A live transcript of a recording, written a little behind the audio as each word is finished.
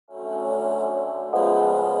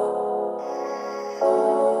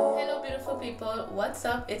people, what's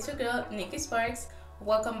up? It's your girl niikisparks.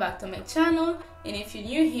 Welcome back to my channel, and if you're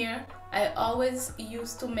new here, I always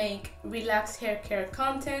used to make relaxed hair care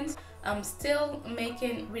content. I'm still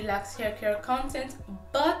making relaxed hair care content,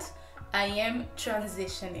 but I am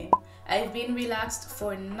transitioning. I've been relaxed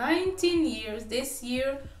for 19 years. This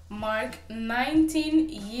year mark 19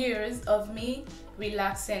 years of me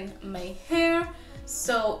relaxing my hair.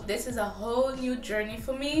 So this is a whole new journey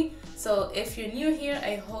for me. So if you're new here,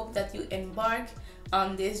 I hope that you embark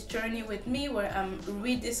on this journey with me where I'm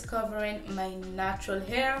rediscovering my natural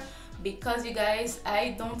hair, because you guys,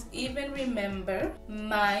 I don't even remember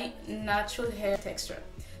my natural hair texture.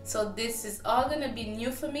 So this is all gonna be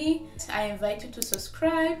new for me. I invite you to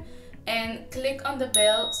subscribe and click on the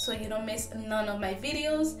bell so you don't miss none of my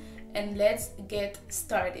videos, and let's get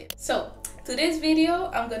started. So today's video,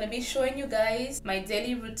 I'm gonna be showing you guys my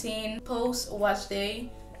daily routine post wash day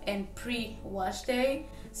and pre-wash day.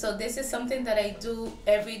 So this is something that I do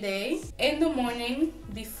every day in the morning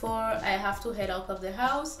before I have to head out of the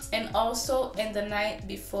house, and also in the night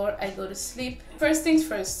before I go to sleep. First things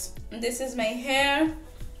first, this is my hair.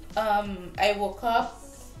 I woke up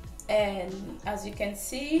and as you can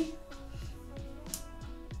see,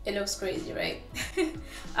 it looks crazy, right?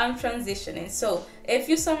 I'm transitioning. So if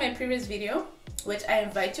you saw my previous video, which I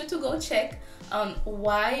invite you to go check on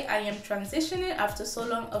why I am transitioning after so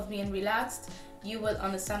long of being relaxed, you will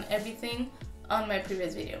understand everything on my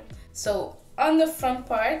previous video. So on the front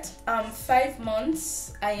part, 5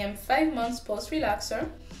 months, I am 5 months post relaxer,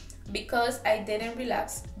 because I didn't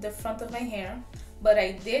relax the front of my hair, but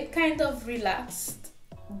I did kind of relax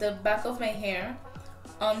the back of my hair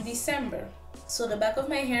on December. So the back of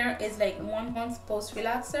my hair is like 1 month post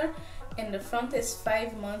relaxer, and the front is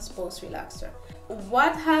 5 months post relaxer.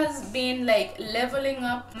 What has been like leveling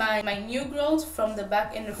up my new growth from the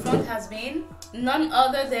back and the front has been none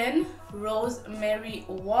other than rosemary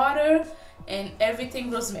water and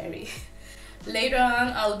everything rosemary. Later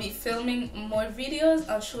on, I'll be filming more videos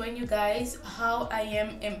on showing you guys how I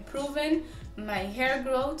am improving my hair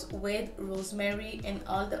growth with rosemary and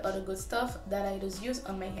all the other good stuff that I just use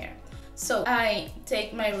on my hair. So I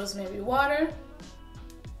take my rosemary water.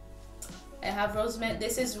 I have rosemary.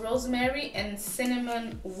 This is rosemary and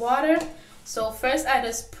cinnamon water. So first I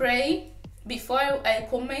just spray, before I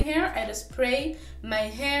comb my hair, I just spray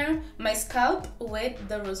my scalp with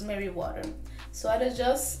the rosemary water. So I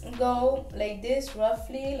just go like this,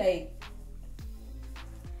 roughly, like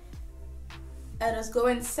I just go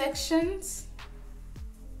in sections.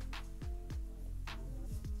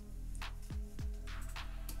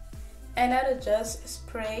 And I just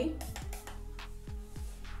spray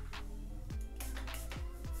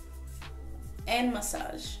and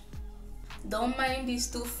massage. Don't mind these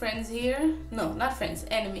two friends here. No, not friends,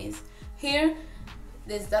 enemies. Here,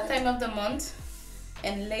 there's that time of the month,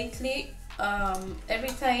 and lately, every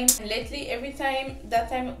time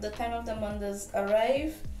the time of the month does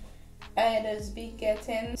arrive, I just be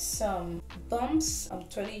getting some bumps. I'm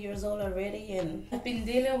 30 years old already, and I've been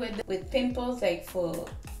dealing with pimples like for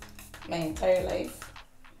my entire life,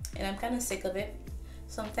 and I'm kind of sick of it.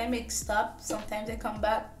 Sometimes it stops, sometimes they come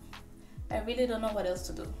back. I really don't know what else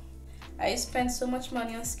to do. I spent so much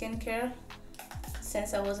money on skincare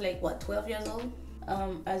since I was like, what, 12 years old.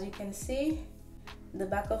 As you can see, the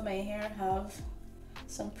back of my hair have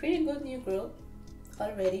some pretty good new growth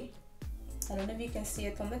already. I don't know if you can see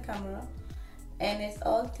it on the camera, and it's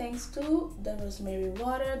all thanks to the rosemary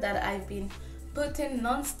water that I've been putting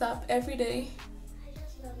non-stop every day. I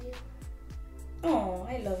just love you. Oh,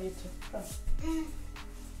 I love you too. Oh.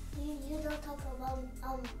 You don't talk about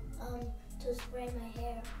to spray my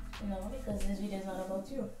hair. No, because this video is not about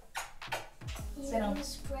you. Sit down. You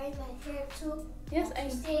spray my hair too? Yes, I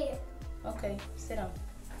stay. Okay, sit down.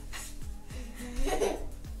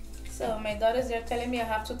 So my daughters, they're telling me I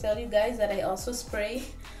have to tell you guys that I also spray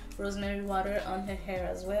rosemary water on her hair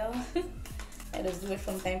as well. I just do it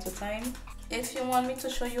from time to time. If you want me to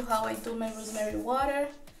show you how I do my rosemary water,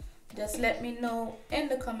 just let me know in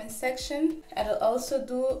the comment section. I'll also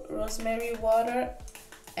do rosemary water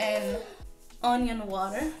and onion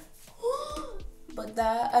water. But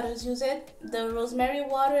that I just use it, the rosemary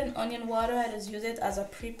water and onion water, I just use it as a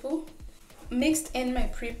pre-poo. Mixed in my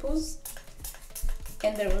pre-poos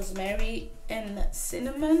and the rosemary and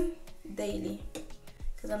cinnamon daily,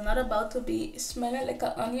 because I'm not about to be smelling like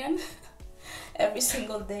an onion every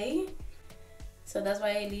single day. So that's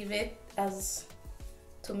why I leave it as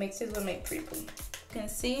to mix it with my pre-poo. You can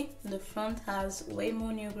see the front has way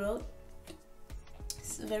more new growth.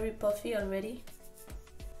 It's very puffy already.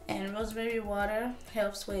 And rosemary water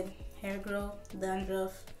helps with hair growth,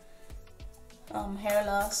 dandruff, hair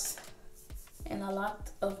loss, and a lot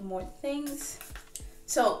of more things.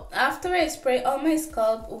 So after I spray all my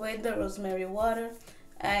scalp with the rosemary water,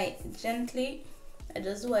 I just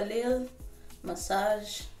do a little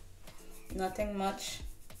massage, nothing much.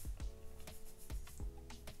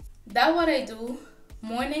 That's what I do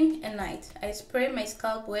morning and night. I spray my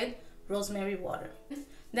scalp with rosemary water.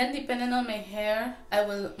 Then depending on my hair, I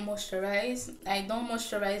will moisturize. I don't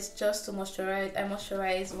moisturize just to moisturize. I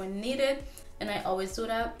moisturize when needed, and I always do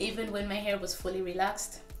that even when my hair was fully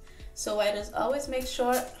relaxed. So I just always make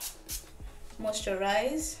sure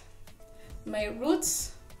moisturize my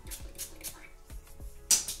roots.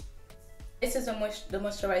 This is the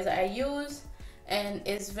moisturizer I use, and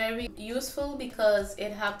it's very useful because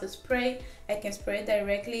it have the spray. I can spray it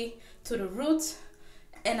directly to the roots,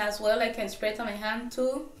 and as well I can spray it on my hand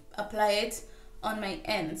to apply it on my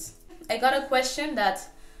ends. I got a question that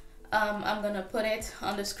I'm gonna put it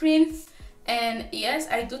on the screen, and yes,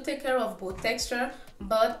 I do take care of both texture,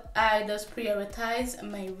 but I just prioritize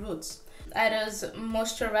my roots. I just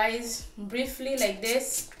moisturize briefly like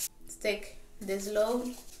this, stick this low,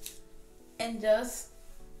 and just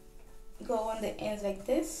go on the ends like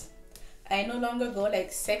this. I no longer go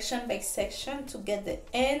like section by section to get the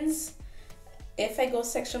ends. If I go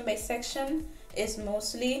section by section, it's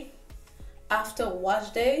mostly after wash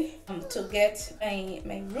day to get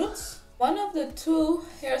my roots. One of the two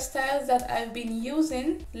hairstyles that I've been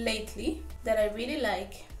using lately that I really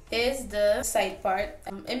like is the side part.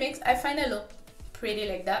 I find it look pretty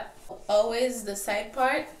like that. Always the side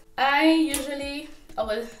part. I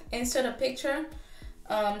will insert a picture.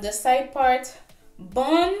 The side part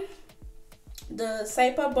bun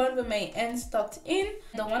with my ends tucked in.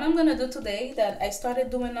 The one I'm gonna do today that I started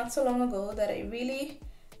doing not so long ago that I really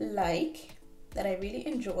like, that I really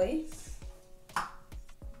enjoy,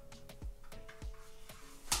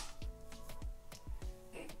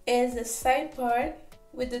 is the side part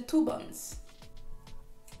with the two buns.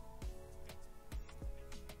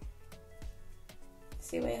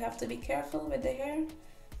 See where you have to be careful with the hair,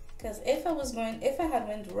 because if I had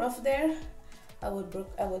went rough there, I would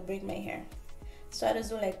break my hair. So I just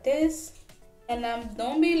do like this, and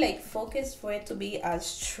don't be like focused for it to be as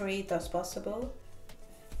straight as possible,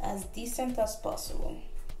 as decent as possible.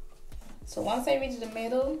 So once I reach the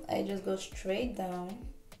middle, I just go straight down,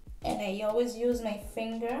 and I always use my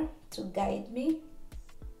finger to guide me,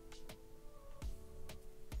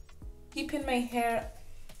 keeping my hair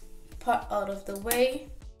part out of the way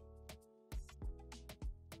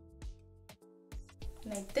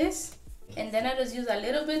like this. And then I just use a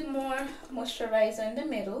little bit more moisturizer in the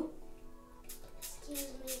middle. Excuse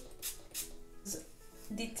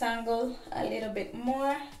me. Detangle a little bit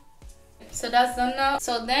more. So that's done now.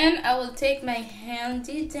 So then I will take my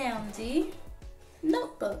handy dandy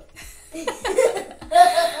notebook.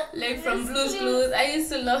 Like from Blue's Clues. I used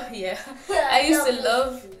to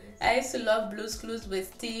love Blue's Clues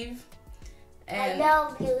with Steve. And I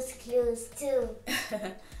love Blue's Clues too.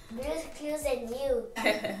 Blue's Clues and you.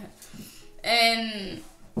 And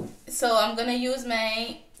so I'm gonna use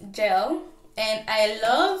my gel, and I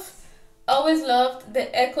always loved the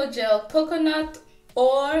Eco Gel Coconut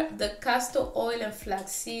or the castor oil and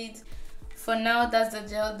flaxseed. For now, that's the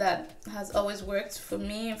gel that has always worked for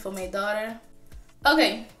me and for my daughter.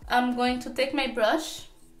 Okay, I'm going to take my brush.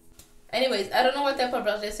 Anyways, I don't know what type of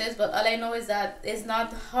brush this is, but all I know is that it's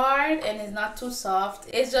not hard and it's not too soft.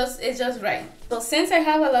 It's just right. So since I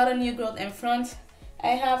have a lot of new growth in front,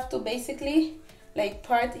 I have to basically like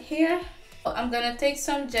part here. I'm gonna take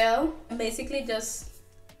some gel and basically just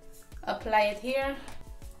apply it here.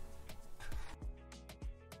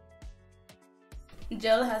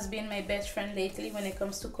 Gel has been my best friend lately when it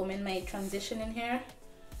comes to combing my transitioning hair.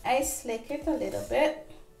 I slick it a little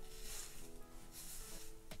bit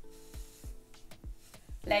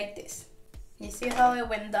like this. You see how it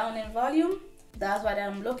went down in volume? That's what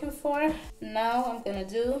I'm looking for. Now I'm gonna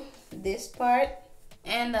do this part,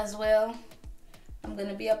 and as well I'm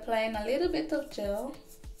gonna be applying a little bit of gel,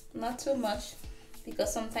 not too much,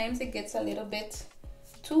 because sometimes it gets a little bit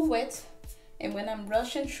too wet, and when I'm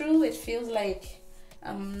brushing through it feels like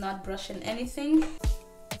I'm not brushing anything.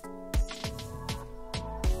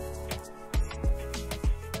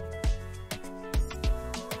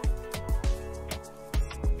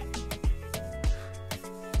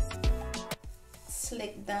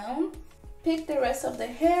 Slick down, pick the rest of the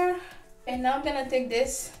hair, and now I'm gonna take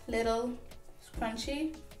this little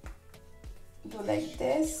scrunchie, do like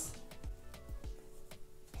this.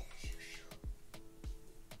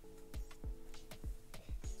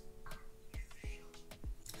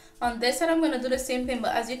 On this side I'm gonna do the same thing,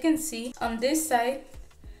 but as you can see on this side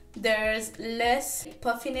there's less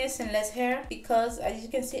puffiness and less hair, because as you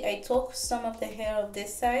can see I took some of the hair of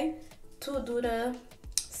this side to do the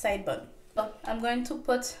side bun. So I'm going to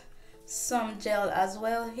put some gel as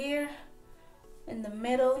well here in the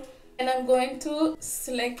middle, and I'm going to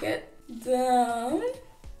slick it down.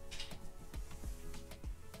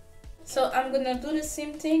 So I'm gonna do the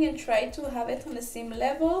same thing and try to have it on the same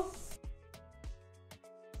level.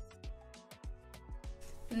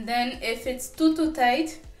 And then if it's too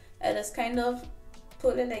tight, I just kind of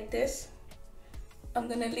pull it like this. I'm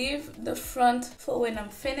gonna leave the front for when I'm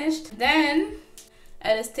finished. Then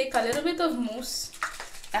I just take a little bit of mousse.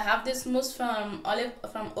 I have this mousse from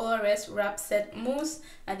ORS Wrap Set Mousse.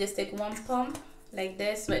 I just take 1 pump like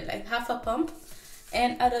this, with like half a pump,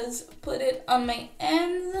 and I just put it on my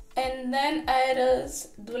ends, and then I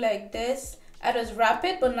just do like this. I just wrap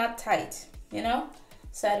it but not tight, you know,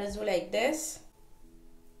 so I just do like this.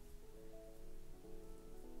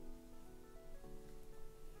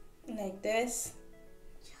 Like this,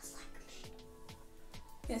 just like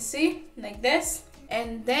me. You see, like this.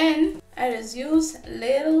 And then I just use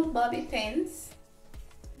little bobby pins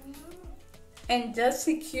and just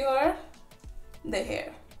secure the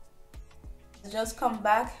hair. Just come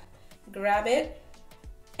back, grab it,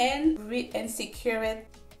 and secure it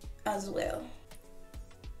as well.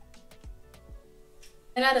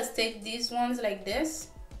 And I just take these ones like this.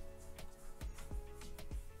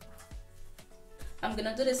 I'm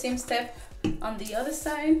gonna do the same step on the other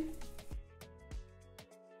side.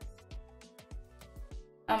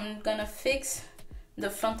 I'm gonna fix the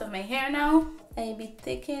front of my hair now. I'll be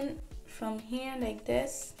taking from here like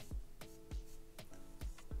this.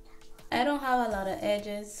 I don't have a lot of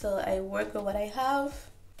edges, so I work with what I have.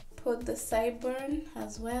 Put the sideburn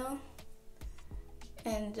as well,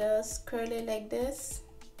 and just curl it like this.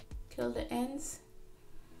 Curl the ends.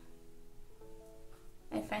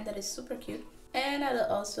 I find that it's super cute. And I'll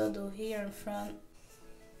also do here in front.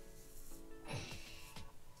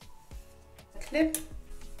 Clip.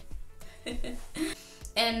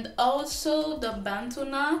 And also the bantu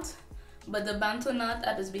knot, but the bantu knot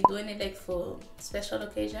I just be doing it like for special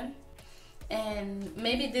occasion. And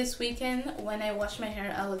maybe this weekend when I wash my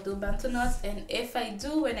hair I will do bantu knots, and if I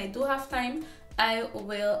do, when I do have time, I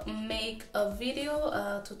will make a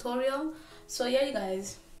video, tutorial. So yeah, you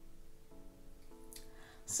guys.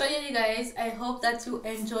 I hope that you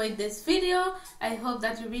enjoyed this video. I hope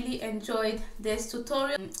that you really enjoyed this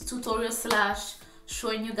tutorial slash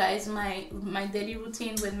showing you guys my daily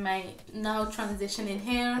routine with my now transitioning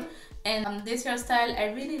hair. And this hairstyle,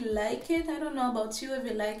 I really like it. I don't know about you if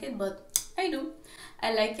you like it, but I do.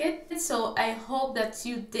 I like it. So I hope that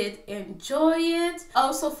you did enjoy it.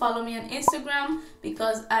 Also follow me on Instagram,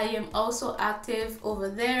 because I am also active over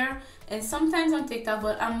there, and sometimes on TikTok,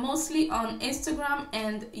 but I'm mostly on Instagram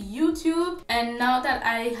and YouTube. And now that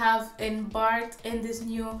I have embarked in this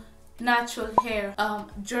new natural hair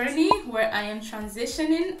journey where I am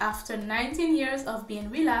transitioning after 19 years of being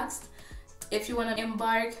relaxed, if you want to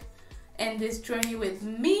embark in this journey with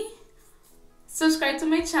me, subscribe to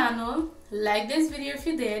my channel, like this video if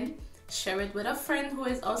you did, share it with a friend who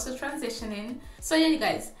is also transitioning. So yeah, you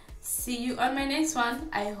guys, see you on my next one.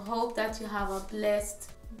 I hope that you have a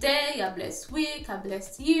blessed day, a blessed week, a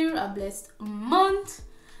blessed year, a blessed month,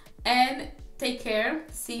 and take care.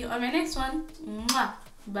 See you on my next one. Mwah.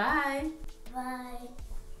 Bye. Bye.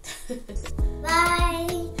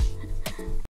 Bye.